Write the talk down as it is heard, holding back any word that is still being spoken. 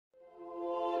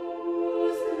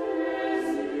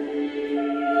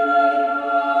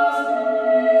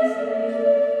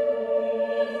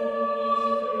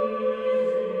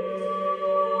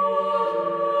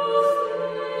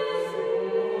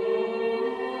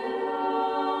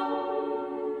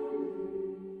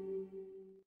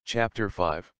Chapter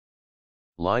 5.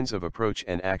 Lines of Approach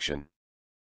and Action.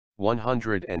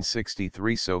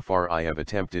 163. So far I have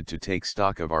attempted to take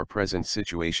stock of our present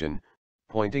situation,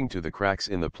 pointing to the cracks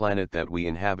in the planet that we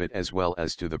inhabit as well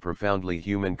as to the profoundly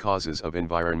human causes of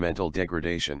environmental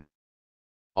degradation.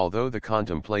 Although the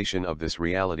contemplation of this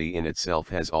reality in itself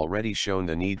has already shown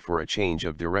the need for a change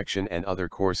of direction and other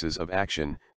courses of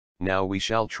action, now we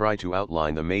shall try to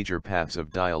outline the major paths of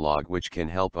dialogue which can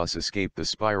help us escape the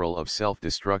spiral of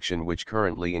self-destruction which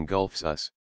currently engulfs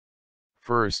us.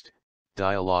 First,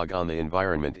 dialogue on the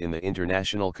environment in the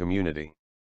international community.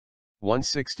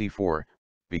 164.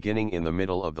 Beginning in the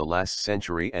middle of the last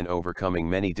century and overcoming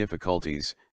many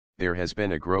difficulties, there has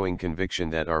been a growing conviction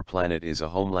that our planet is a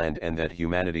homeland and that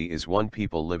humanity is one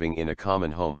people living in a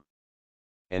common home.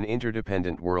 An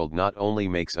interdependent world not only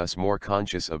makes us more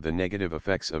conscious of the negative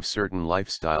effects of certain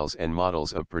lifestyles and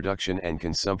models of production and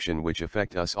consumption which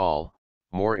affect us all,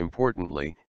 more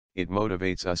importantly, it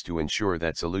motivates us to ensure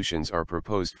that solutions are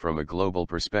proposed from a global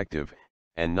perspective,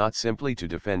 and not simply to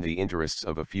defend the interests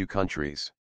of a few countries.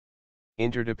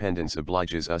 Interdependence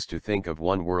obliges us to think of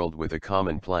one world with a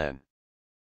common plan.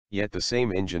 Yet the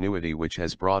same ingenuity which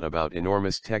has brought about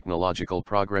enormous technological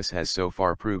progress has so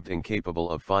far proved incapable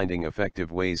of finding effective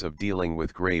ways of dealing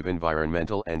with grave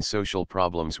environmental and social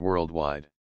problems worldwide.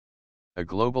 A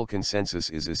global consensus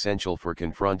is essential for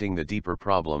confronting the deeper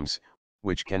problems,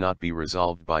 which cannot be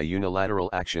resolved by unilateral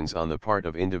actions on the part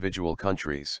of individual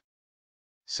countries.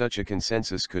 Such a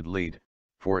consensus could lead,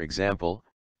 for example,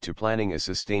 to planning a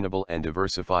sustainable and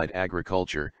diversified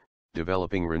agriculture,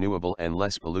 developing renewable and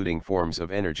less polluting forms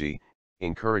of energy,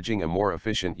 encouraging a more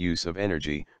efficient use of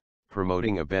energy,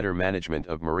 promoting a better management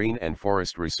of marine and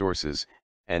forest resources,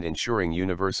 and ensuring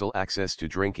universal access to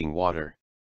drinking water.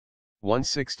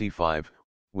 165.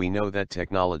 We know that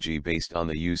technology based on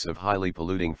the use of highly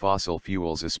polluting fossil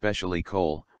fuels, especially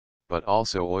coal, but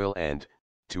also oil and,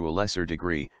 to a lesser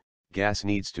degree, gas,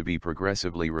 needs to be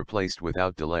progressively replaced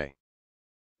without delay.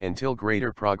 Until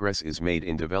greater progress is made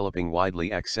in developing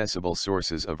widely accessible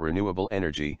sources of renewable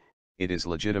energy, it is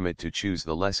legitimate to choose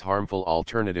the less harmful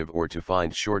alternative or to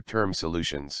find short-term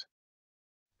solutions.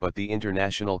 But the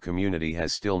international community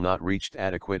has still not reached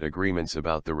adequate agreements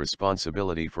about the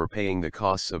responsibility for paying the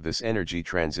costs of this energy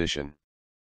transition.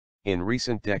 In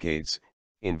recent decades,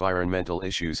 environmental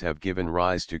issues have given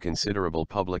rise to considerable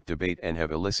public debate and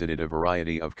have elicited a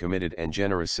variety of committed and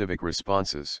generous civic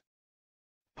responses.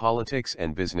 Politics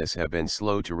and business have been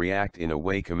slow to react in a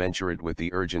way commensurate with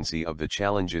the urgency of the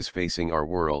challenges facing our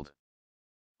world.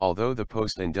 Although the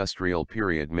post-industrial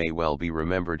period may well be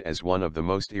remembered as one of the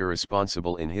most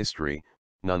irresponsible in history,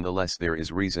 nonetheless there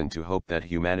is reason to hope that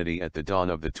humanity at the dawn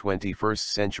of the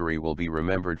 21st century will be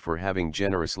remembered for having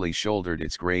generously shouldered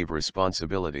its grave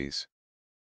responsibilities.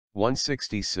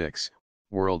 166.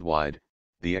 Worldwide,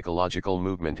 the ecological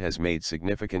movement has made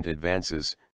significant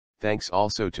advances, thanks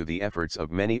also to the efforts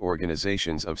of many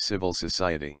organizations of civil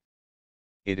society.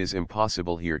 It is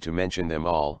impossible here to mention them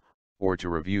all, or to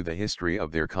review the history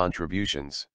of their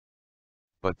contributions.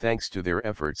 But thanks to their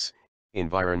efforts,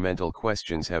 environmental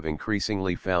questions have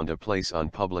increasingly found a place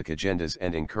on public agendas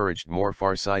and encouraged more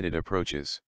far-sighted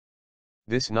approaches.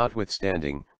 This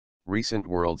notwithstanding, recent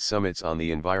world summits on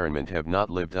the environment have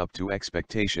not lived up to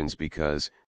expectations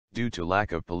because, due to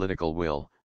lack of political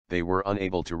will, they were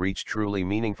unable to reach truly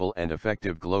meaningful and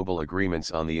effective global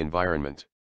agreements on the environment.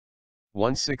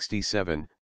 167.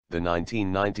 The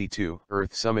 1992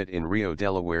 Earth Summit in Rio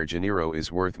de Janeiro is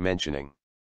worth mentioning.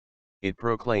 It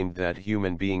proclaimed that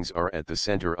human beings are at the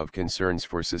center of concerns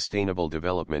for sustainable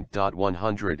development.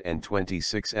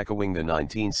 126. Echoing the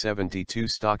 1972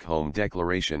 Stockholm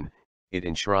Declaration, it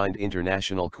enshrined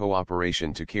international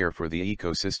cooperation to care for the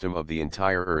ecosystem of the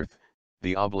entire Earth,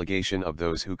 the obligation of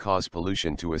those who cause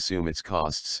pollution to assume its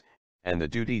costs, and the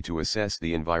duty to assess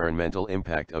the environmental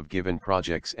impact of given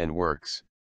projects and works.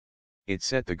 It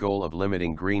set the goal of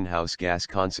limiting greenhouse gas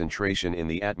concentration in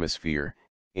the atmosphere,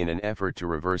 in an effort to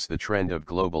reverse the trend of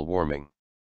global warming.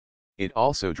 It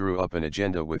also drew up an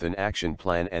agenda with an action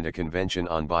plan and a convention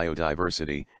on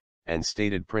biodiversity, and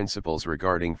stated principles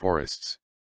regarding forests.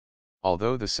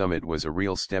 Although the summit was a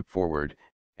real step forward,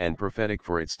 and prophetic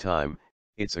for its time,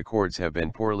 its accords have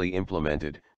been poorly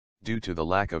implemented, due to the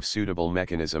lack of suitable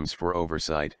mechanisms for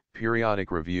oversight,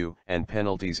 periodic review, and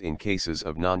penalties in cases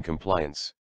of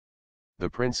non-compliance. The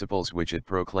principles which it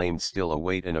proclaimed still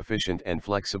await an efficient and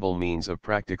flexible means of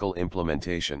practical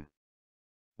implementation.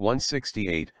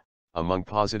 168. Among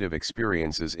positive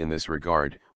experiences in this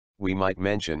regard, we might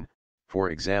mention,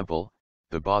 for example,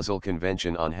 the Basel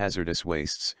Convention on Hazardous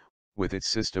Wastes, with its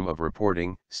system of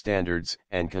reporting, standards,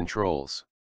 and controls.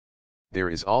 There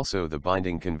is also the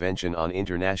Binding Convention on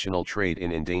International Trade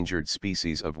in Endangered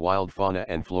Species of Wild Fauna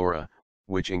and Flora,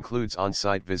 which includes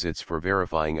on-site visits for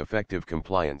verifying effective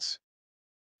compliance.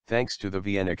 Thanks to the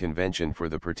Vienna Convention for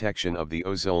the Protection of the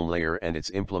Ozone Layer and its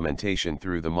implementation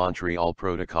through the Montreal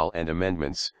Protocol and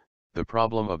amendments, the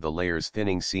problem of the layer's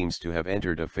thinning seems to have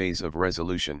entered a phase of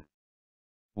resolution.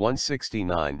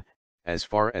 169. As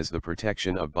far as the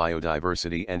protection of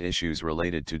biodiversity and issues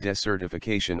related to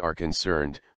desertification are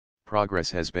concerned,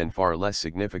 progress has been far less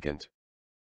significant.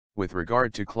 With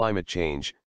regard to climate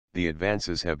change, the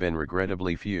advances have been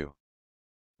regrettably few.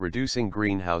 Reducing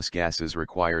greenhouse gases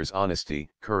requires honesty,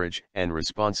 courage, and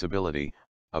responsibility,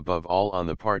 above all on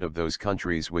the part of those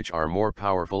countries which are more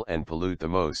powerful and pollute the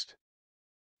most.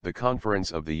 The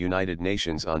Conference of the United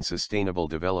Nations on Sustainable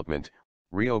Development,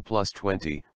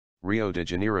 Rio+20, Rio de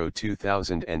Janeiro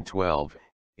 2012,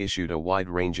 issued a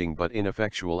wide-ranging but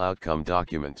ineffectual outcome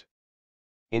document.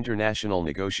 International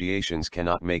negotiations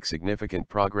cannot make significant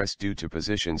progress due to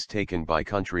positions taken by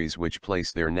countries which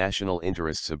place their national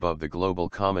interests above the global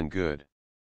common good.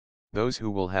 Those who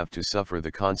will have to suffer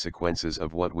the consequences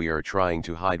of what we are trying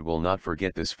to hide will not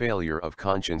forget this failure of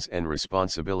conscience and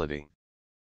responsibility.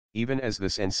 Even as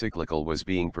this encyclical was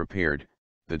being prepared,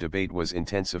 the debate was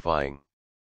intensifying.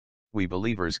 We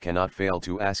believers cannot fail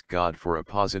to ask God for a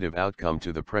positive outcome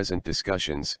to the present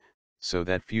discussions, so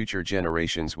that future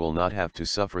generations will not have to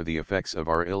suffer the effects of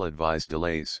our ill-advised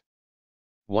delays.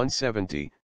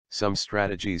 170. Some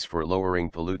strategies for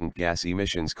lowering pollutant gas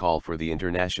emissions call for the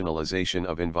internationalization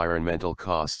of environmental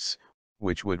costs,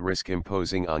 which would risk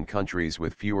imposing on countries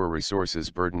with fewer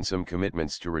resources burdensome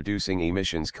commitments to reducing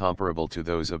emissions comparable to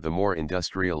those of the more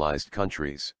industrialized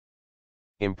countries.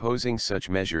 Imposing such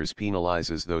measures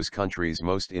penalizes those countries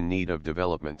most in need of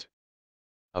development.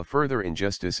 A further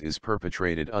injustice is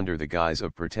perpetrated under the guise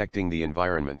of protecting the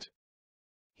environment.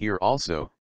 Here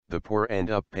also, the poor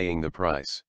end up paying the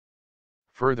price.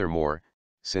 Furthermore,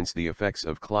 since the effects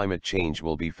of climate change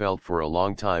will be felt for a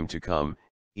long time to come,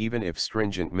 even if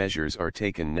stringent measures are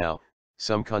taken now,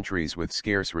 some countries with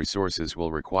scarce resources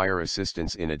will require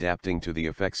assistance in adapting to the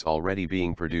effects already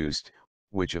being produced,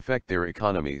 which affect their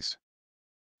economies.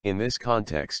 In this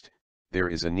context, there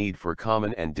is a need for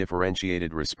common and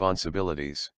differentiated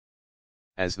responsibilities.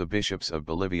 As the bishops of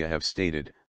Bolivia have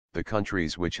stated, the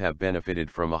countries which have benefited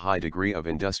from a high degree of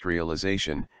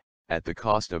industrialization, at the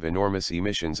cost of enormous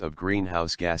emissions of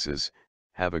greenhouse gases,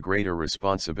 have a greater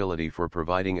responsibility for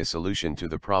providing a solution to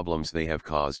the problems they have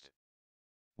caused.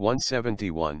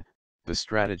 171. The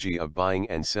strategy of buying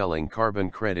and selling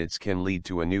carbon credits can lead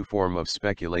to a new form of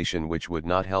speculation which would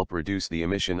not help reduce the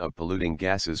emission of polluting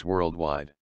gases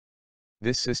worldwide.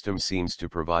 This system seems to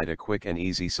provide a quick and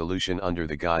easy solution under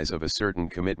the guise of a certain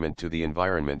commitment to the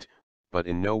environment, but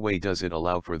in no way does it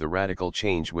allow for the radical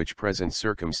change which present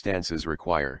circumstances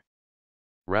require.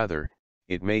 Rather,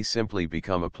 it may simply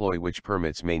become a ploy which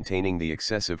permits maintaining the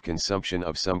excessive consumption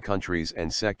of some countries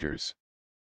and sectors.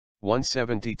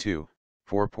 172.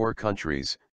 For poor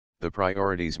countries, the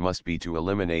priorities must be to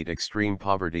eliminate extreme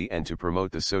poverty and to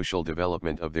promote the social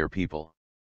development of their people.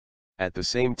 At the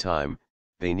same time,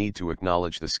 they need to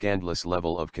acknowledge the scandalous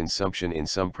level of consumption in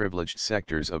some privileged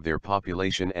sectors of their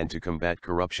population and to combat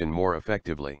corruption more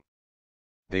effectively.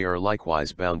 They are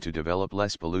likewise bound to develop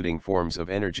less polluting forms of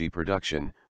energy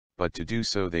production, but to do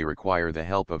so they require the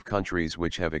help of countries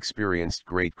which have experienced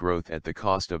great growth at the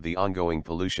cost of the ongoing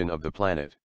pollution of the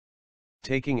planet.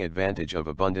 Taking advantage of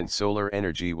abundant solar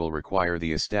energy will require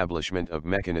the establishment of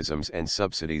mechanisms and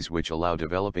subsidies which allow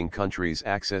developing countries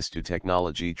access to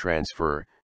technology transfer,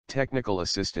 technical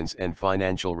assistance and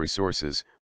financial resources,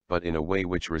 but in a way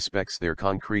which respects their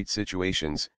concrete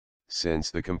situations, since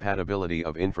the compatibility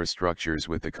of infrastructures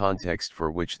with the context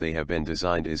for which they have been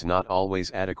designed is not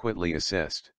always adequately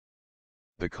assessed.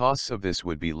 The costs of this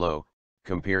would be low,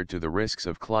 compared to the risks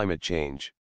of climate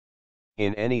change.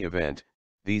 In any event,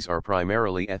 these are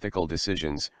primarily ethical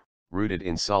decisions, rooted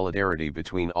in solidarity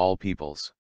between all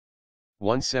peoples.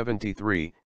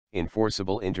 173.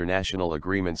 Enforceable international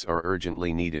agreements are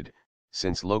urgently needed,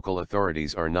 since local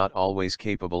authorities are not always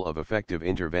capable of effective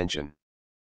intervention.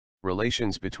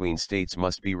 Relations between states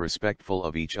must be respectful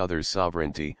of each other's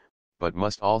sovereignty, but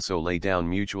must also lay down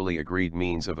mutually agreed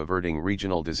means of averting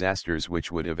regional disasters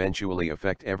which would eventually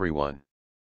affect everyone.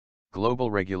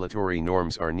 Global regulatory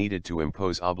norms are needed to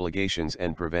impose obligations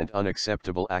and prevent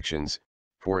unacceptable actions,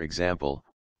 for example,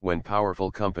 when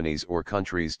powerful companies or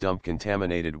countries dump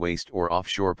contaminated waste or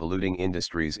offshore polluting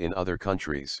industries in other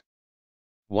countries.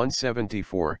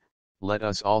 174. Let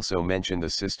us also mention the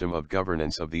system of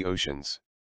governance of the oceans.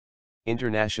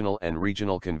 International and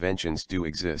regional conventions do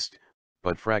exist,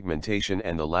 but fragmentation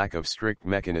and the lack of strict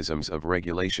mechanisms of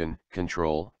regulation,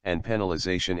 control, and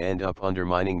penalization end up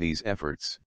undermining these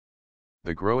efforts.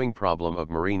 The growing problem of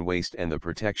marine waste and the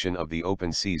protection of the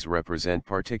open seas represent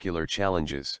particular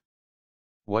challenges.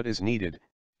 What is needed,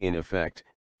 in effect,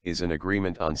 is an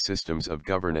agreement on systems of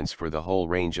governance for the whole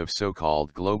range of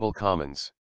so-called global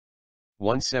commons.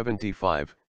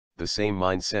 175. The same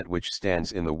mindset which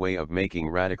stands in the way of making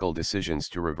radical decisions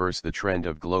to reverse the trend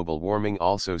of global warming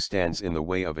also stands in the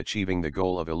way of achieving the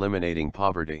goal of eliminating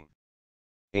poverty.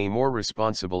 A more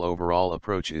responsible overall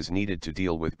approach is needed to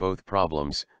deal with both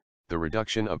problems, the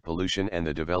reduction of pollution and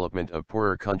the development of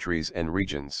poorer countries and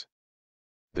regions.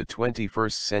 The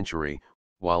 21st century,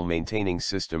 while maintaining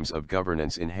systems of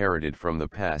governance inherited from the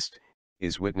past,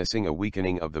 is witnessing a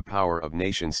weakening of the power of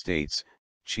nation-states,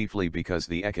 chiefly because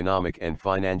the economic and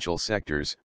financial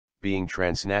sectors, being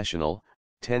transnational,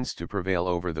 tends to prevail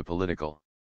over the political.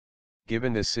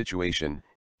 Given this situation,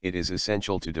 it is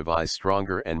essential to devise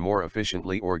stronger and more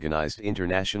efficiently organized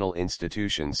international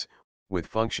institutions, with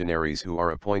functionaries who are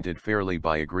appointed fairly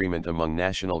by agreement among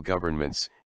national governments,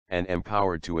 and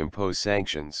empowered to impose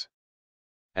sanctions.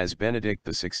 As Benedict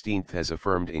XVI has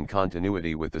affirmed in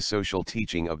continuity with the social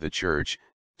teaching of the Church,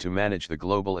 to manage the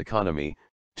global economy,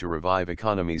 to revive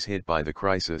economies hit by the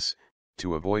crisis,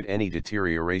 to avoid any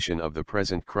deterioration of the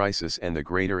present crisis and the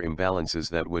greater imbalances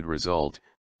that would result,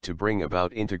 to bring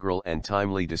about integral and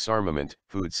timely disarmament,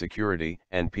 food security,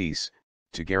 and peace,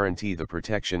 to guarantee the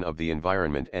protection of the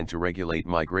environment and to regulate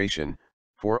migration.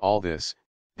 For all this,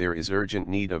 there is urgent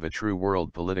need of a true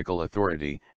world political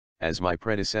authority, as my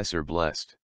predecessor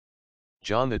blessed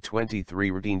John the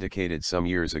 23rd indicated some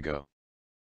years ago.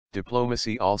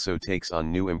 Diplomacy also takes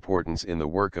on new importance in the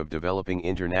work of developing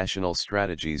international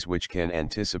strategies which can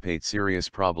anticipate serious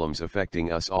problems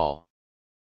affecting us all.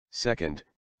 Second,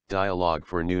 dialogue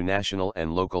for new national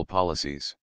and local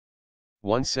policies.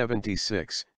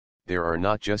 176. There are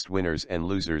not just winners and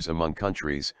losers among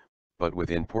countries, but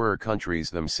within poorer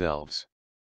countries themselves.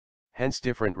 Hence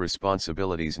different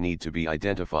responsibilities need to be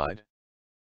identified.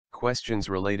 Questions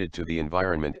related to the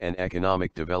environment and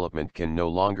economic development can no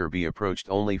longer be approached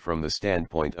only from the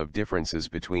standpoint of differences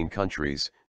between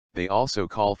countries, they also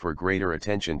call for greater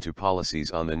attention to policies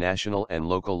on the national and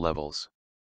local levels.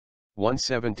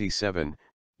 177.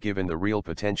 Given the real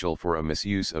potential for a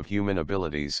misuse of human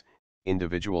abilities,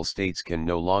 individual states can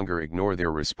no longer ignore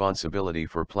their responsibility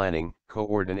for planning,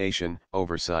 coordination,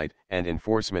 oversight, and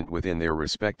enforcement within their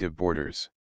respective borders.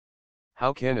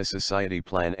 How can a society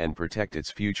plan and protect its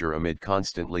future amid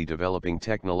constantly developing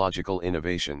technological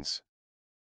innovations?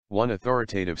 One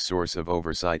authoritative source of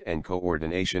oversight and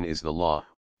coordination is the law,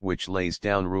 which lays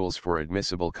down rules for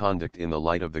admissible conduct in the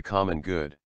light of the common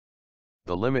good.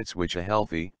 The limits which a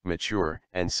healthy, mature,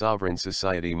 and sovereign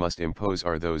society must impose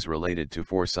are those related to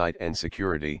foresight and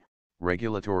security,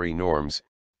 regulatory norms,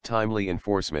 timely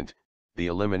enforcement, the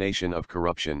elimination of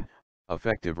corruption,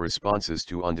 effective responses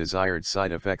to undesired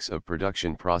side effects of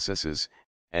production processes,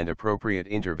 and appropriate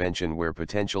intervention where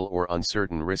potential or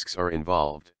uncertain risks are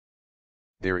involved.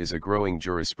 There is a growing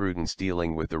jurisprudence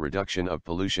dealing with the reduction of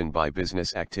pollution by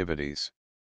business activities.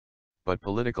 But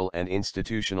political and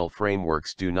institutional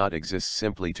frameworks do not exist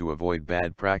simply to avoid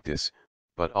bad practice,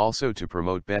 but also to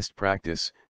promote best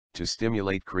practice, to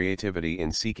stimulate creativity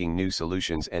in seeking new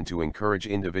solutions and to encourage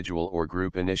individual or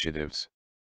group initiatives.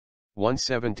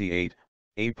 178.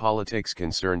 A politics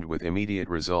concerned with immediate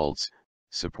results,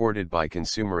 supported by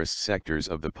consumerist sectors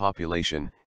of the population,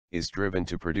 is driven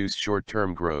to produce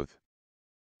short-term growth.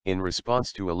 In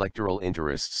response to electoral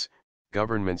interests,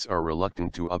 governments are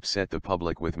reluctant to upset the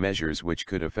public with measures which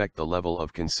could affect the level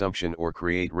of consumption or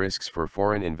create risks for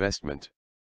foreign investment.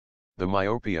 The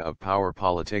myopia of power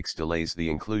politics delays the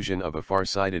inclusion of a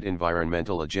far-sighted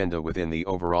environmental agenda within the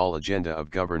overall agenda of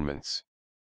governments.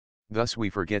 Thus we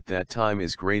forget that time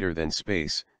is greater than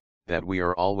space, that we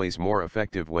are always more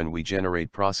effective when we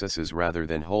generate processes rather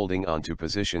than holding on to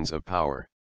positions of power.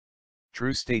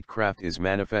 True statecraft is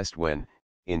manifest when,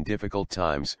 in difficult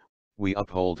times, we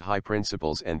uphold high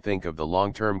principles and think of the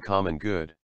long-term common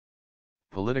good.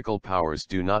 Political powers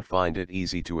do not find it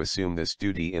easy to assume this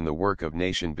duty in the work of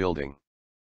nation building.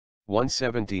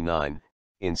 179.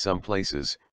 In some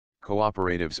places,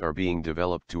 cooperatives are being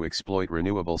developed to exploit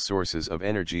renewable sources of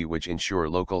energy which ensure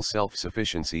local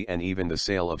self-sufficiency and even the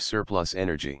sale of surplus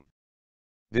energy.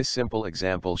 This simple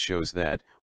example shows that,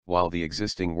 while the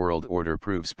existing world order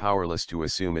proves powerless to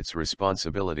assume its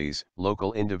responsibilities,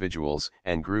 local individuals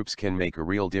and groups can make a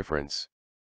real difference.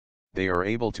 They are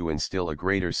able to instill a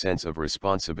greater sense of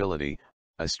responsibility,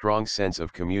 a strong sense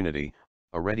of community,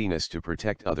 a readiness to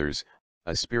protect others,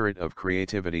 a spirit of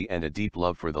creativity and a deep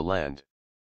love for the land.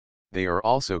 They are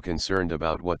also concerned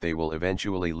about what they will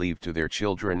eventually leave to their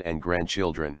children and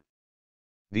grandchildren.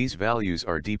 These values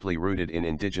are deeply rooted in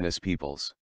indigenous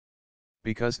peoples.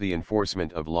 Because the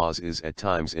enforcement of laws is at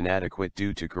times inadequate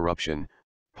due to corruption,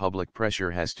 public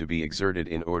pressure has to be exerted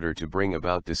in order to bring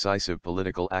about decisive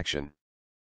political action.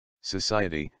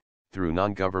 Society, through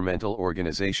non-governmental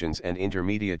organizations and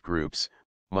intermediate groups,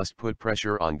 must put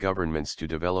pressure on governments to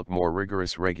develop more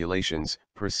rigorous regulations,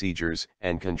 procedures,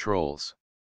 and controls.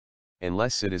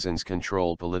 Unless citizens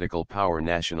control political power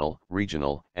national,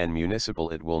 regional, and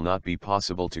municipal, it will not be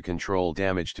possible to control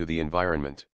damage to the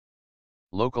environment.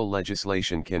 Local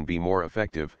legislation can be more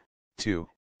effective, too,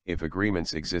 if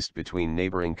agreements exist between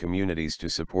neighboring communities to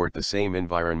support the same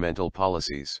environmental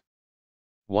policies.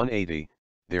 180.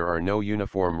 There are no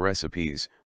uniform recipes,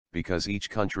 because each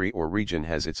country or region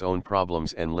has its own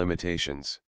problems and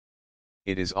limitations.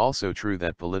 It is also true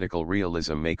that political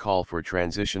realism may call for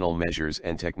transitional measures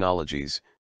and technologies,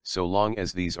 so long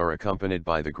as these are accompanied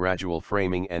by the gradual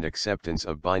framing and acceptance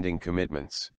of binding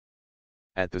commitments.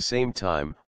 At the same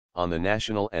time, on the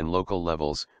national and local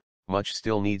levels, much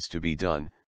still needs to be done,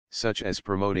 such as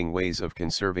promoting ways of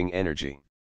conserving energy.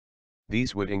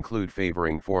 These would include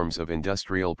favoring forms of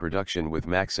industrial production with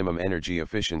maximum energy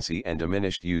efficiency and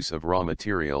diminished use of raw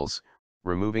materials,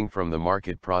 removing from the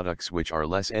market products which are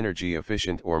less energy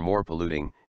efficient or more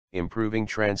polluting, improving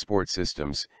transport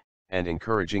systems, and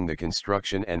encouraging the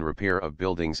construction and repair of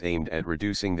buildings aimed at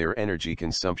reducing their energy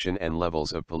consumption and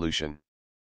levels of pollution.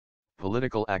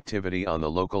 Political activity on the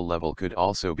local level could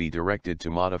also be directed to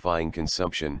modifying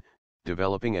consumption,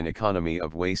 developing an economy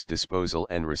of waste disposal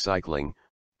and recycling,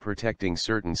 protecting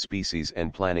certain species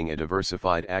and planning a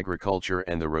diversified agriculture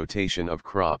and the rotation of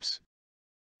crops.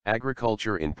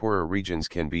 Agriculture in poorer regions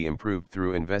can be improved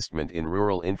through investment in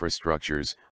rural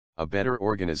infrastructures, a better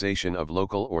organization of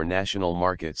local or national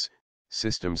markets,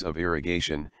 systems of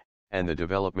irrigation, and the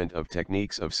development of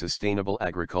techniques of sustainable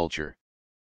agriculture.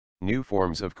 New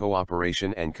forms of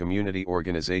cooperation and community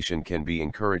organization can be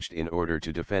encouraged in order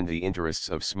to defend the interests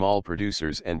of small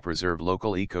producers and preserve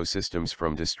local ecosystems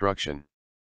from destruction.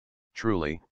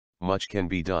 Truly, much can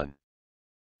be done.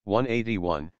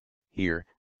 181. Here,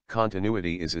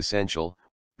 continuity is essential,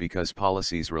 because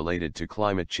policies related to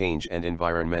climate change and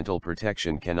environmental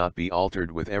protection cannot be altered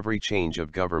with every change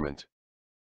of government.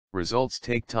 Results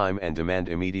take time and demand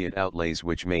immediate outlays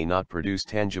which may not produce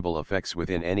tangible effects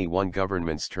within any one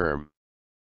government's term.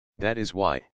 That is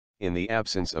why, in the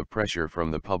absence of pressure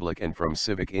from the public and from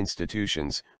civic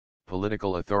institutions,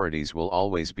 political authorities will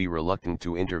always be reluctant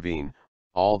to intervene,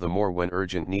 all the more when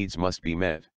urgent needs must be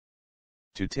met.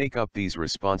 To take up these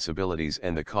responsibilities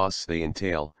and the costs they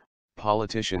entail,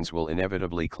 politicians will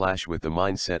inevitably clash with the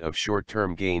mindset of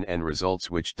short-term gain and results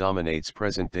which dominates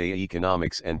present-day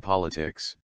economics and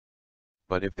politics.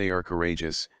 But if they are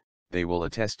courageous, they will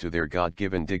attest to their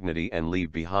God-given dignity and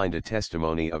leave behind a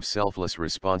testimony of selfless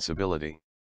responsibility.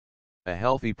 A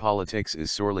healthy politics is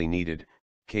sorely needed,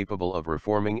 capable of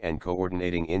reforming and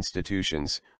coordinating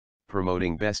institutions,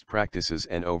 promoting best practices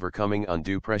and overcoming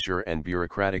undue pressure and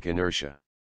bureaucratic inertia.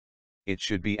 It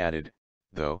should be added,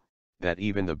 though, that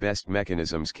even the best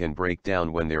mechanisms can break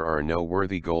down when there are no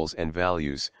worthy goals and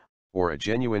values, or a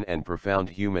genuine and profound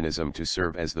humanism to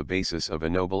serve as the basis of a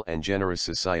noble and generous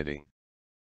society.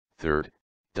 Third,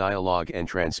 dialogue and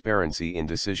transparency in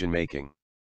decision-making.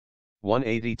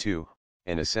 182.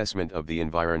 An assessment of the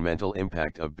environmental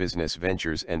impact of business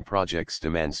ventures and projects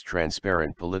demands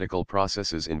transparent political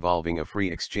processes involving a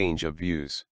free exchange of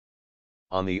views.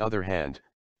 On the other hand,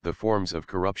 the forms of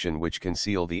corruption which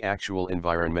conceal the actual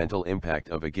environmental impact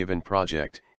of a given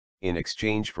project, in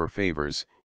exchange for favors,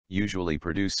 usually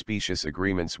produce specious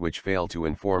agreements which fail to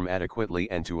inform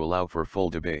adequately and to allow for full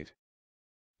debate.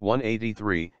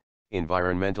 183.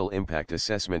 Environmental impact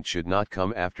assessment should not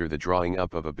come after the drawing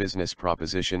up of a business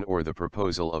proposition or the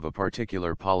proposal of a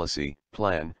particular policy,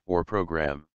 plan, or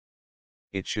program.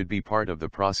 It should be part of the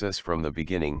process from the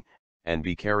beginning, and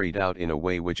be carried out in a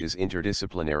way which is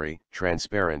interdisciplinary,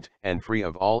 transparent, and free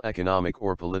of all economic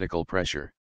or political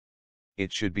pressure.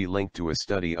 It should be linked to a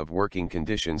study of working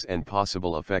conditions and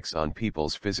possible effects on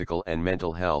people's physical and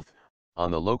mental health,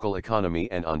 on the local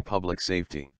economy and on public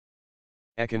safety.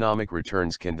 Economic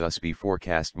returns can thus be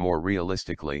forecast more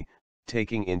realistically,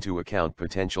 taking into account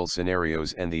potential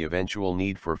scenarios and the eventual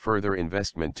need for further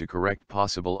investment to correct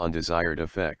possible undesired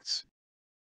effects.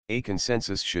 A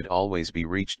consensus should always be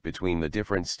reached between the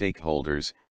different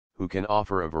stakeholders, who can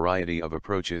offer a variety of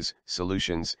approaches,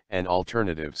 solutions, and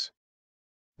alternatives.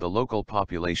 The local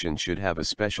population should have a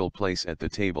special place at the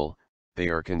table. They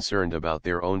are concerned about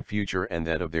their own future and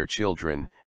that of their children,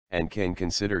 and can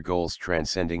consider goals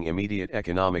transcending immediate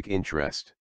economic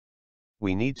interest.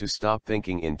 We need to stop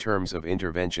thinking in terms of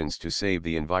interventions to save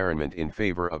the environment in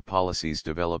favor of policies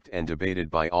developed and debated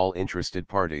by all interested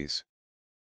parties.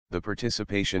 The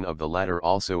participation of the latter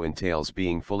also entails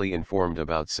being fully informed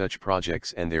about such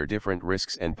projects and their different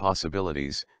risks and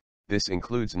possibilities. This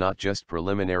includes not just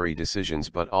preliminary decisions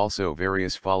but also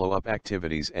various follow-up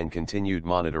activities and continued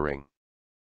monitoring.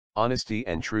 Honesty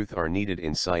and truth are needed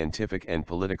in scientific and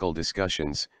political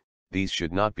discussions. These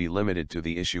should not be limited to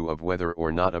the issue of whether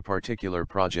or not a particular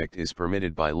project is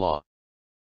permitted by law.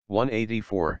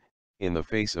 184. In the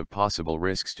face of possible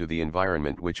risks to the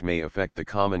environment which may affect the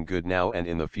common good now and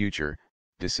in the future,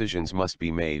 decisions must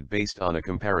be made based on a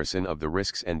comparison of the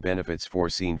risks and benefits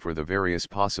foreseen for the various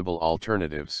possible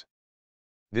alternatives.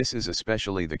 This is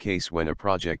especially the case when a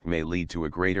project may lead to a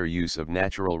greater use of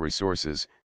natural resources,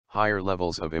 higher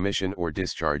levels of emission or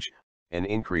discharge, an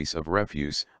increase of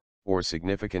refuse, or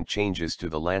significant changes to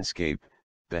the landscape,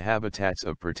 the habitats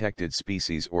of protected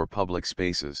species or public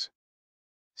spaces.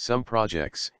 Some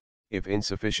projects, if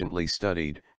insufficiently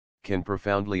studied, can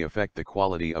profoundly affect the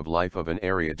quality of life of an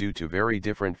area due to very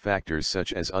different factors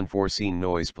such as unforeseen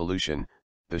noise pollution,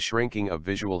 the shrinking of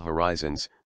visual horizons,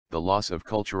 the loss of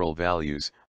cultural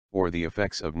values, or the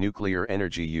effects of nuclear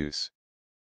energy use.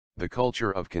 The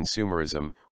culture of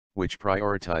consumerism, which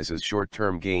prioritizes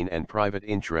short-term gain and private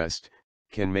interest,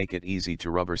 can make it easy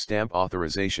to rubber stamp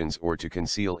authorizations or to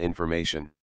conceal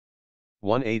information.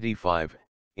 185.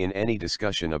 In any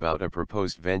discussion about a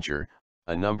proposed venture,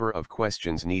 a number of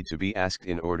questions need to be asked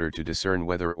in order to discern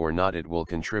whether or not it will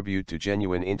contribute to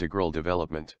genuine integral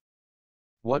development.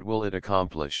 What will it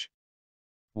accomplish?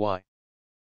 Why?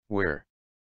 Where?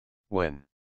 When?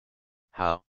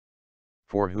 How?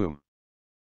 For whom?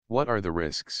 What are the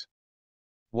risks?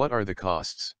 What are the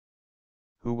costs?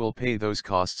 Who will pay those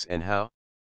costs and how?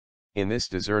 In this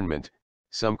discernment,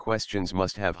 some questions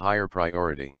must have higher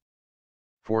priority.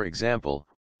 For example,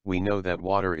 we know that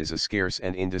water is a scarce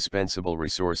and indispensable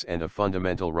resource and a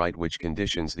fundamental right which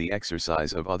conditions the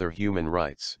exercise of other human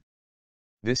rights.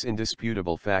 This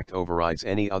indisputable fact overrides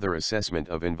any other assessment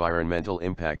of environmental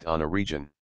impact on a region.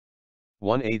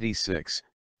 186.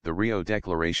 The Rio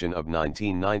Declaration of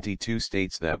 1992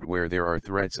 states that where there are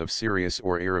threats of serious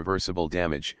or irreversible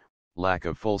damage, lack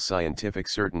of full scientific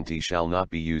certainty shall not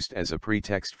be used as a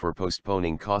pretext for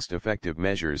postponing cost-effective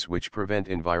measures which prevent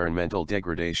environmental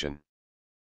degradation.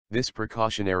 This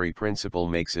precautionary principle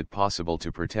makes it possible to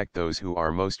protect those who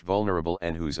are most vulnerable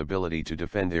and whose ability to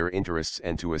defend their interests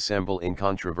and to assemble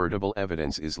incontrovertible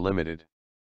evidence is limited.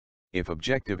 If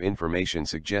objective information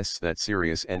suggests that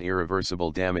serious and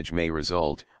irreversible damage may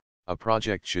result, a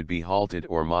project should be halted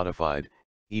or modified,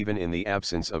 even in the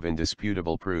absence of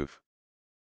indisputable proof.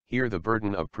 Here the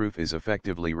burden of proof is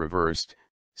effectively reversed,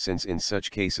 since in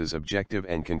such cases objective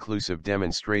and conclusive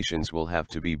demonstrations will have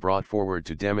to be brought forward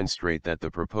to demonstrate that the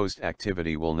proposed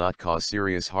activity will not cause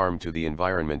serious harm to the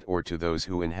environment or to those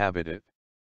who inhabit it.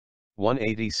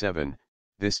 187.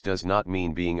 This does not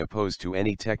mean being opposed to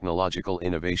any technological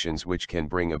innovations which can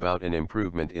bring about an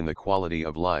improvement in the quality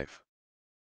of life.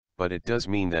 But it does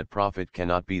mean that profit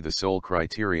cannot be the sole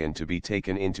criterion to be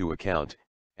taken into account,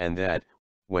 and that,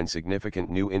 when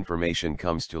significant new information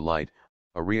comes to light,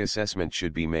 a reassessment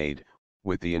should be made,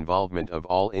 with the involvement of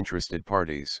all interested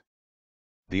parties.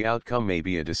 The outcome may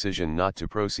be a decision not to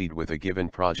proceed with a given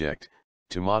project,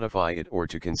 to modify it or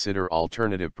to consider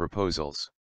alternative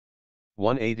proposals.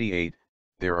 188.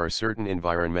 There are certain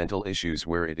environmental issues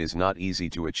where it is not easy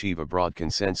to achieve a broad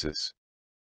consensus.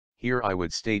 Here I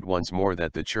would state once more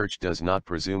that the Church does not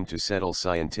presume to settle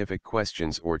scientific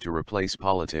questions or to replace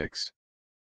politics.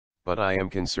 But I am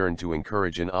concerned to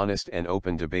encourage an honest and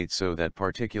open debate so that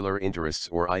particular interests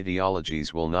or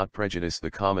ideologies will not prejudice the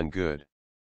common good.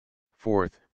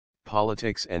 Fourth,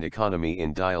 politics and economy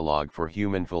in dialogue for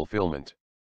human fulfillment.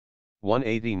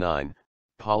 189.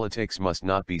 Politics must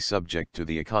not be subject to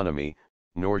the economy,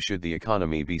 nor should the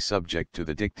economy be subject to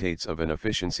the dictates of an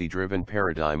efficiency-driven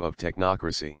paradigm of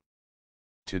technocracy.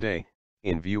 Today,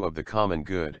 in view of the common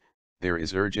good, there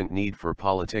is urgent need for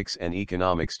politics and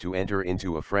economics to enter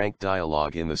into a frank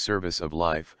dialogue in the service of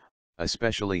life,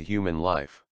 especially human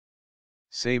life.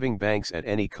 Saving banks at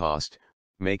any cost,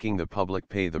 making the public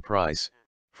pay the price,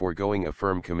 foregoing a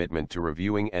firm commitment to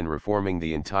reviewing and reforming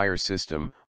the entire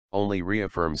system, only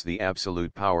reaffirms the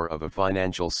absolute power of a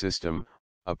financial system,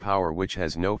 a power which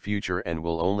has no future and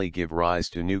will only give rise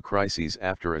to new crises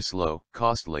after a slow,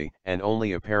 costly, and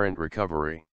only apparent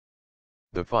recovery.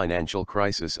 The financial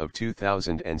crisis of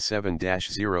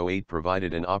 2007-08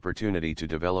 provided an opportunity to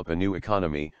develop a new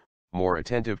economy, more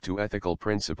attentive to ethical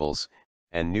principles,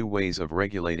 and new ways of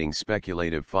regulating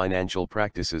speculative financial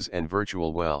practices and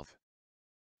virtual wealth.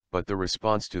 But the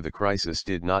response to the crisis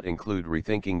did not include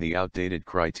rethinking the outdated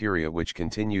criteria which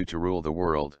continue to rule the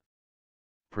world.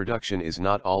 Production is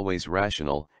not always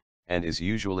rational, and is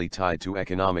usually tied to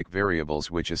economic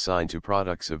variables which assign to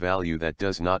products a value that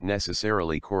does not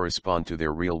necessarily correspond to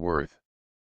their real worth.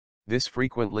 This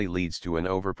frequently leads to an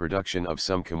overproduction of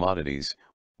some commodities,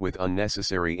 with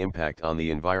unnecessary impact on the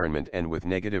environment and with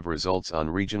negative results on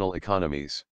regional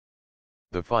economies.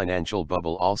 The financial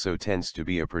bubble also tends to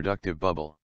be a productive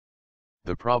bubble.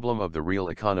 The problem of the real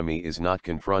economy is not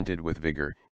confronted with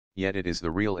vigor, yet it is the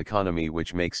real economy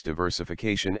which makes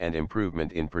diversification and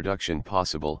improvement in production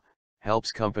possible,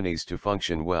 helps companies to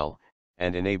function well,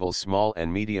 and enables small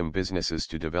and medium businesses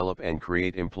to develop and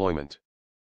create employment.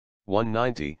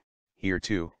 190. Here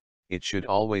too, it should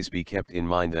always be kept in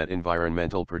mind that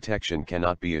environmental protection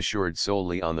cannot be assured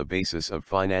solely on the basis of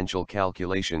financial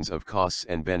calculations of costs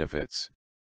and benefits.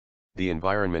 The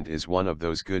environment is one of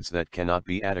those goods that cannot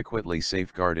be adequately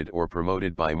safeguarded or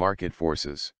promoted by market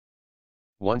forces.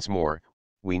 Once more,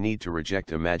 we need to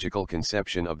reject a magical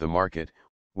conception of the market,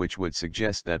 which would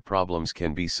suggest that problems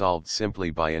can be solved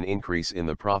simply by an increase in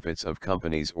the profits of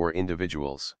companies or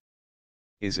individuals.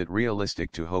 Is it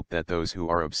realistic to hope that those who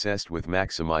are obsessed with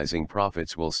maximizing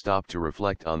profits will stop to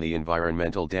reflect on the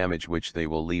environmental damage which they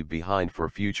will leave behind for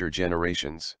future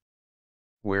generations?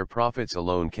 Where profits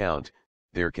alone count,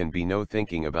 there can be no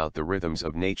thinking about the rhythms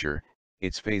of nature,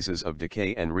 its phases of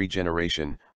decay and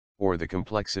regeneration, or the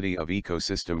complexity of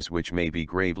ecosystems which may be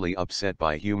gravely upset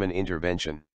by human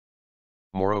intervention.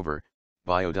 Moreover,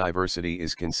 biodiversity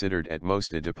is considered at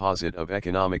most a deposit of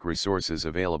economic resources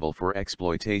available for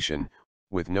exploitation,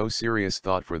 with no serious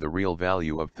thought for the real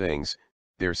value of things,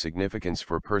 their significance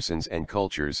for persons and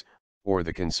cultures, or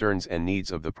the concerns and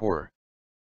needs of the poor.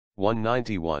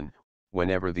 191.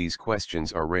 Whenever these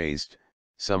questions are raised,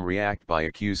 some react by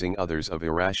accusing others of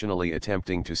irrationally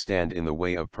attempting to stand in the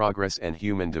way of progress and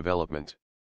human development.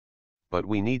 But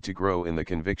we need to grow in the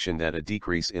conviction that a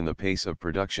decrease in the pace of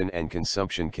production and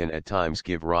consumption can at times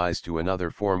give rise to another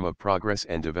form of progress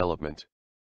and development.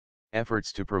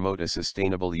 Efforts to promote a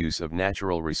sustainable use of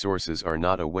natural resources are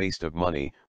not a waste of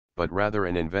money, but rather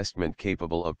an investment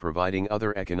capable of providing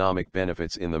other economic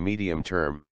benefits in the medium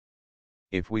term.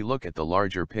 If we look at the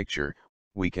larger picture,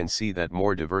 we can see that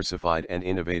more diversified and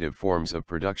innovative forms of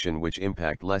production which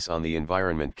impact less on the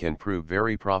environment can prove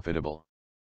very profitable.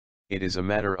 It is a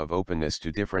matter of openness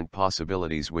to different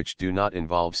possibilities which do not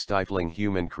involve stifling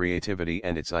human creativity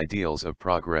and its ideals of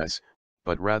progress,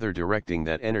 but rather directing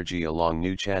that energy along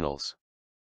new channels.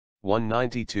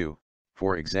 192.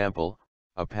 For example,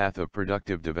 a path of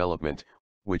productive development,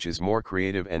 which is more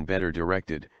creative and better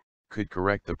directed, could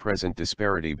correct the present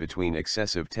disparity between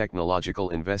excessive technological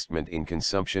investment in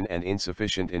consumption and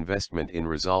insufficient investment in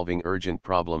resolving urgent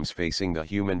problems facing the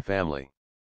human family.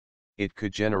 It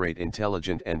could generate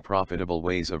intelligent and profitable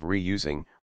ways of reusing,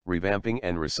 revamping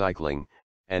and recycling,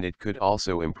 and it could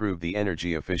also improve the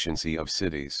energy efficiency of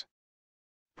cities.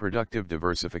 Productive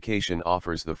diversification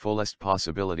offers the fullest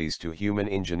possibilities to human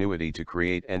ingenuity to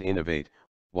create and innovate,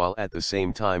 while at the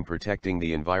same time protecting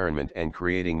the environment and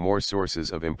creating more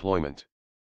sources of employment.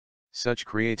 Such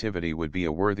creativity would be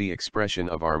a worthy expression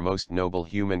of our most noble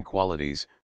human qualities,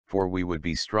 for we would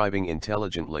be striving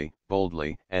intelligently,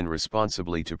 boldly, and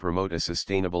responsibly to promote a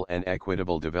sustainable and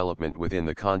equitable development within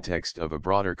the context of a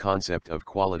broader concept of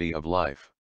quality of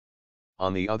life.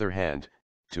 On the other hand,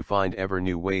 to find ever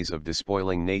new ways of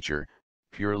despoiling nature,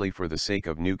 purely for the sake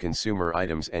of new consumer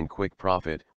items and quick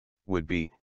profit, would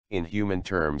be, in human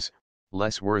terms,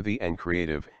 less worthy and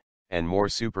creative, and more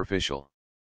superficial.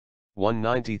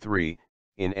 193.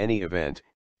 In any event,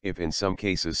 if in some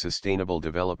cases sustainable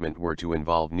development were to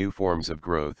involve new forms of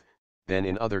growth, then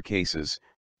in other cases,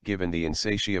 given the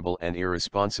insatiable and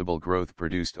irresponsible growth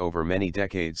produced over many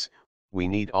decades, we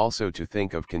need also to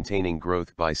think of containing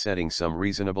growth by setting some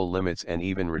reasonable limits and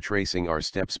even retracing our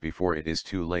steps before it is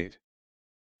too late.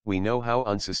 We know how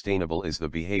unsustainable is the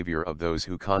behavior of those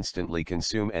who constantly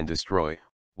consume and destroy,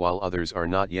 while others are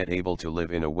not yet able to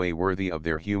live in a way worthy of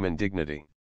their human dignity.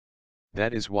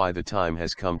 That is why the time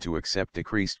has come to accept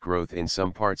decreased growth in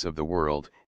some parts of the world,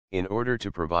 in order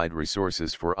to provide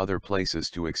resources for other places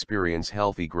to experience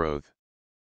healthy growth.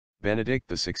 Benedict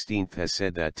XVI has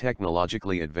said that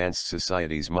technologically advanced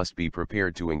societies must be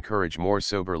prepared to encourage more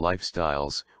sober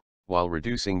lifestyles, while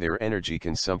reducing their energy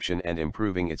consumption and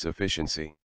improving its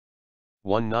efficiency.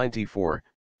 194.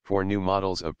 For new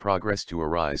models of progress to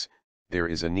arise, there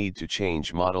is a need to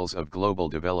change models of global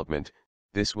development,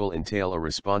 This will entail a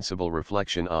responsible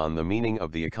reflection on the meaning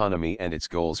of the economy and its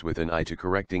goals with an eye to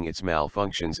correcting its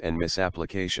malfunctions and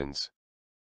misapplications.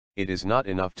 It is not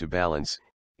enough to balance,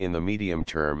 in the medium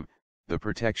term, the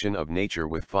protection of nature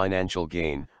with financial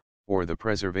gain, or the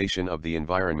preservation of the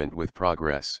environment with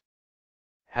progress.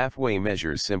 Halfway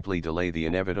measures simply delay the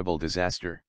inevitable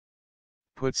disaster.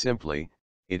 Put simply,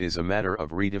 it is a matter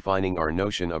of redefining our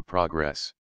notion of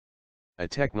progress. A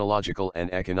technological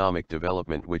and economic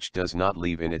development which does not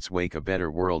leave in its wake a better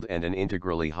world and an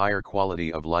integrally higher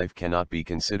quality of life cannot be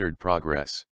considered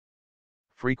progress.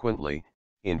 Frequently,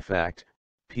 in fact,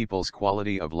 people's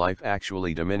quality of life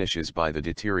actually diminishes by the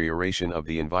deterioration of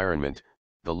the environment,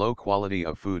 the low quality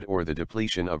of food or the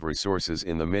depletion of resources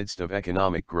in the midst of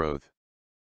economic growth.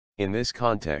 In this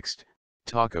context,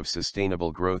 talk of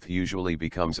sustainable growth usually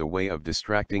becomes a way of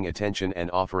distracting attention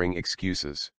and offering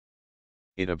excuses.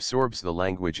 It absorbs the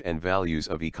language and values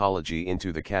of ecology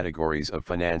into the categories of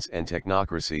finance and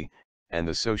technocracy, and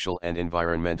the social and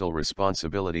environmental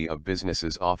responsibility of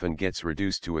businesses often gets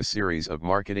reduced to a series of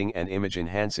marketing and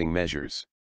image-enhancing measures.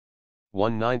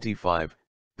 195.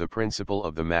 The principle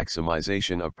of the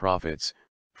maximization of profits,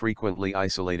 frequently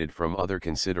isolated from other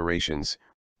considerations,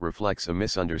 reflects a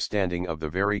misunderstanding of the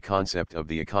very concept of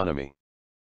the economy.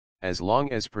 As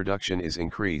long as production is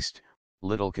increased,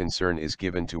 little concern is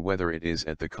given to whether it is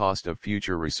at the cost of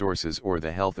future resources or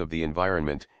the health of the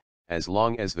environment. As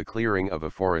long as the clearing of a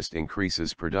forest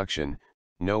increases production,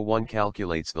 no one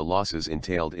calculates the losses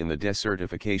entailed in the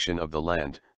desertification of the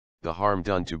land, the harm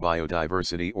done to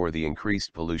biodiversity or the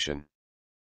increased pollution.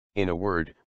 In a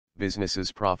word,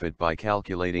 businesses profit by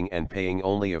calculating and paying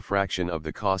only a fraction of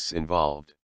the costs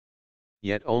involved.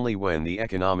 Yet only when the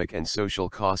economic and social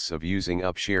costs of using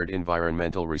up shared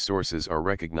environmental resources are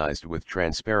recognized with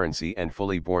transparency and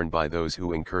fully borne by those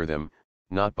who incur them,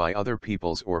 not by other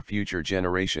peoples or future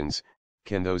generations,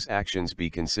 can those actions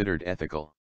be considered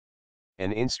ethical.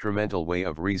 An instrumental way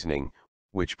of reasoning,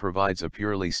 which provides a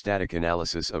purely static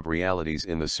analysis of realities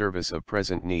in the service of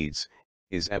present needs,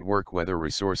 is at work whether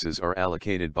resources are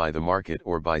allocated by the market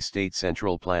or by state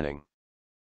central planning.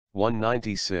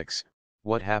 196.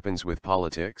 What happens with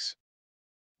politics?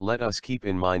 Let us keep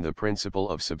in mind the principle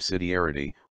of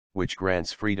subsidiarity, which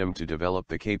grants freedom to develop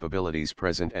the capabilities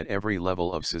present at every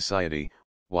level of society,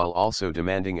 while also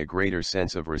demanding a greater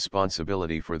sense of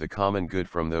responsibility for the common good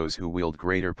from those who wield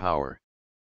greater power.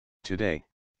 Today,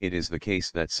 it is the case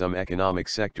that some economic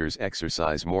sectors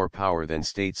exercise more power than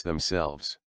states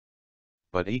themselves.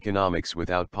 But economics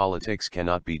without politics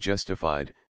cannot be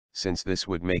justified, since this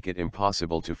would make it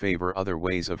impossible to favor other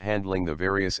ways of handling the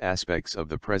various aspects of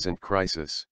the present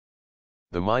crisis.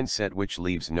 The mindset which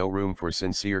leaves no room for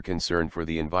sincere concern for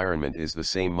the environment is the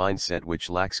same mindset which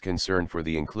lacks concern for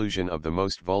the inclusion of the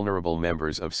most vulnerable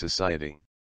members of society.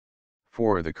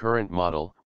 For the current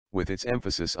model, with its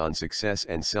emphasis on success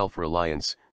and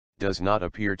self-reliance, does not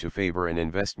appear to favor an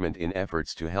investment in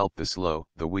efforts to help the slow,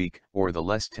 the weak, or the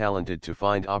less talented to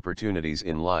find opportunities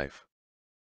in life.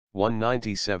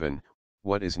 197.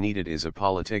 What is needed is a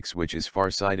politics which is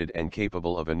far-sighted and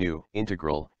capable of a new,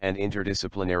 integral, and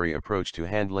interdisciplinary approach to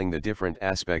handling the different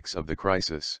aspects of the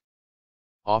crisis.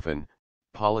 Often,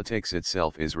 politics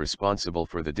itself is responsible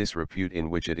for the disrepute in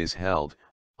which it is held,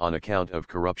 on account of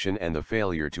corruption and the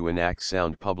failure to enact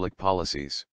sound public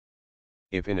policies.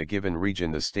 If in a given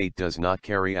region the state does not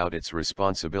carry out its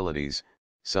responsibilities,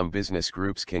 some business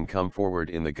groups can come forward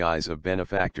in the guise of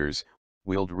benefactors,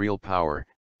 wield real power,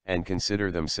 and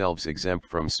consider themselves exempt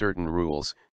from certain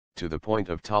rules, to the point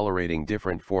of tolerating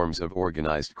different forms of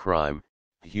organized crime,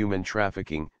 human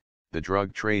trafficking, the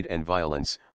drug trade and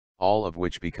violence, all of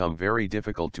which become very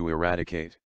difficult to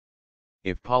eradicate.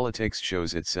 If politics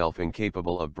shows itself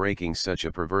incapable of breaking such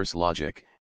a perverse logic,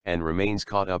 and remains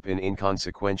caught up in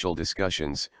inconsequential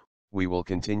discussions, we will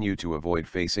continue to avoid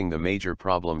facing the major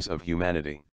problems of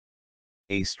humanity.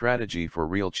 A strategy for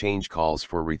real change calls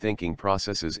for rethinking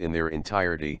processes in their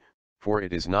entirety, for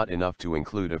it is not enough to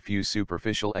include a few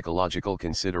superficial ecological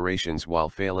considerations while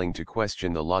failing to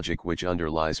question the logic which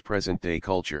underlies present-day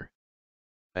culture.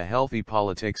 A healthy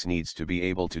politics needs to be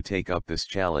able to take up this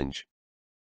challenge.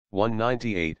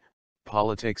 198.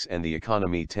 Politics and the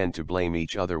economy tend to blame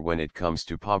each other when it comes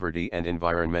to poverty and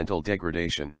environmental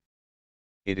degradation.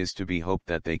 It is to be hoped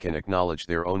that they can acknowledge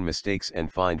their own mistakes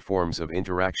and find forms of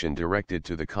interaction directed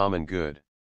to the common good.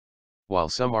 While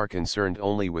some are concerned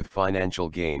only with financial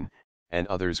gain, and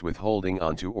others with holding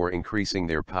on to or increasing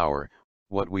their power,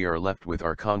 what we are left with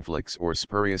are conflicts or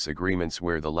spurious agreements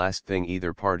where the last thing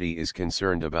either party is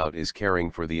concerned about is caring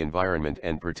for the environment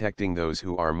and protecting those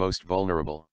who are most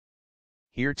vulnerable.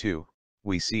 Here too,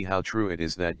 we see how true it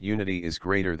is that unity is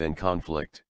greater than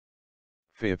conflict.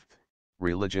 Fifth,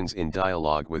 religions in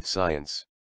dialogue with science.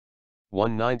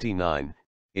 199,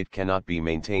 it cannot be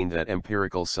maintained that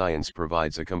empirical science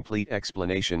provides a complete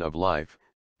explanation of life,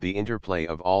 the interplay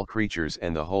of all creatures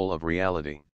and the whole of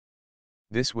reality.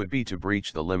 This would be to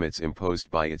breach the limits imposed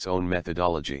by its own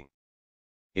methodology.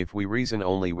 If we reason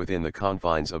only within the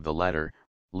confines of the latter,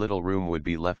 little room would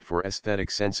be left for aesthetic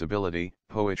sensibility,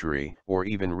 poetry, or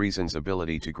even reason's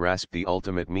ability to grasp the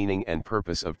ultimate meaning and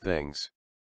purpose of things.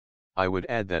 I would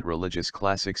add that religious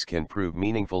classics can prove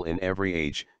meaningful in every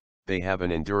age, they have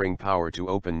an enduring power to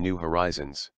open new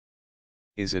horizons.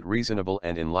 Is it reasonable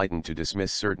and enlightened to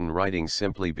dismiss certain writings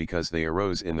simply because they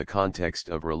arose in the context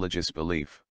of religious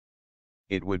belief?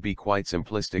 It would be quite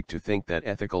simplistic to think that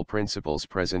ethical principles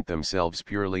present themselves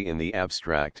purely in the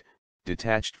abstract,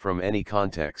 detached from any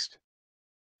context.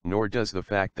 Nor does the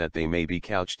fact that they may be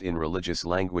couched in religious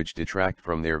language detract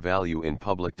from their value in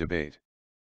public debate.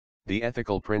 The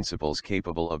ethical principles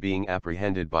capable of being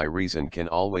apprehended by reason can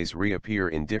always reappear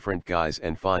in different guise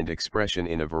and find expression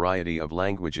in a variety of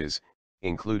languages,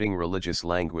 including religious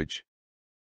language.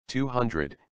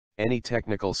 200. Any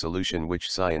technical solution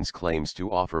which science claims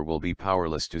to offer will be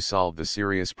powerless to solve the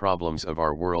serious problems of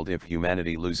our world if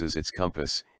humanity loses its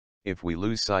compass, if we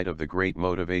lose sight of the great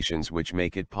motivations which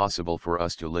make it possible for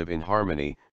us to live in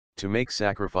harmony, to make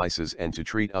sacrifices and to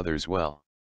treat others well.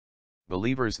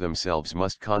 Believers themselves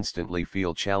must constantly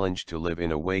feel challenged to live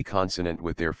in a way consonant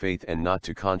with their faith and not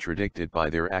to contradict it by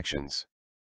their actions.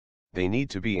 They need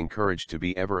to be encouraged to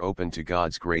be ever open to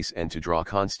God's grace and to draw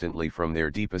constantly from their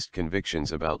deepest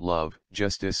convictions about love,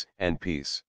 justice, and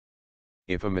peace.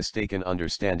 If a mistaken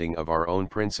understanding of our own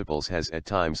principles has at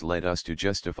times led us to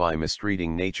justify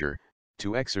mistreating nature,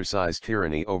 to exercise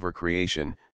tyranny over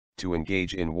creation, to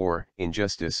engage in war,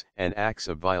 injustice, and acts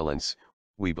of violence,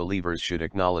 we believers should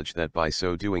acknowledge that by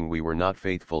so doing we were not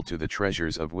faithful to the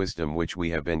treasures of wisdom which we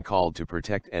have been called to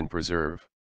protect and preserve.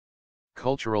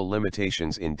 Cultural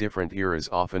limitations in different eras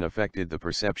often affected the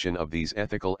perception of these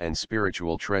ethical and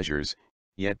spiritual treasures,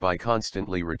 yet by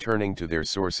constantly returning to their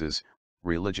sources,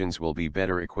 religions will be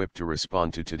better equipped to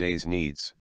respond to today's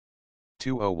needs.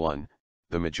 201.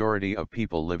 The majority of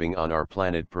people living on our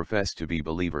planet profess to be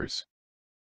believers.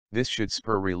 This should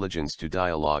spur religions to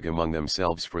dialogue among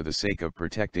themselves for the sake of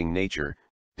protecting nature,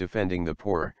 defending the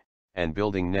poor, and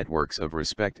building networks of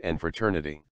respect and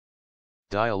fraternity.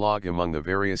 Dialogue among the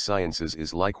various sciences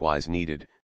is likewise needed,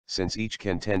 since each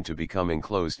can tend to become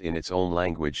enclosed in its own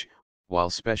language, while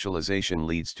specialization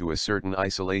leads to a certain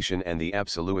isolation and the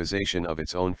absolutization of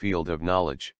its own field of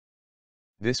knowledge.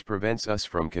 This prevents us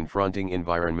from confronting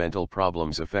environmental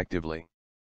problems effectively.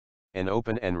 An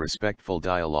open and respectful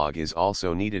dialogue is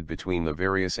also needed between the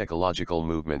various ecological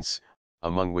movements,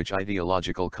 among which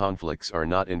ideological conflicts are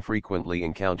not infrequently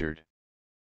encountered.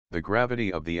 The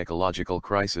gravity of the ecological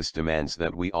crisis demands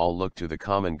that we all look to the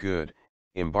common good,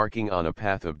 embarking on a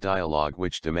path of dialogue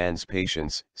which demands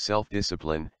patience,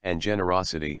 self-discipline, and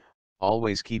generosity,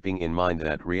 always keeping in mind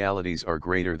that realities are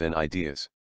greater than ideas.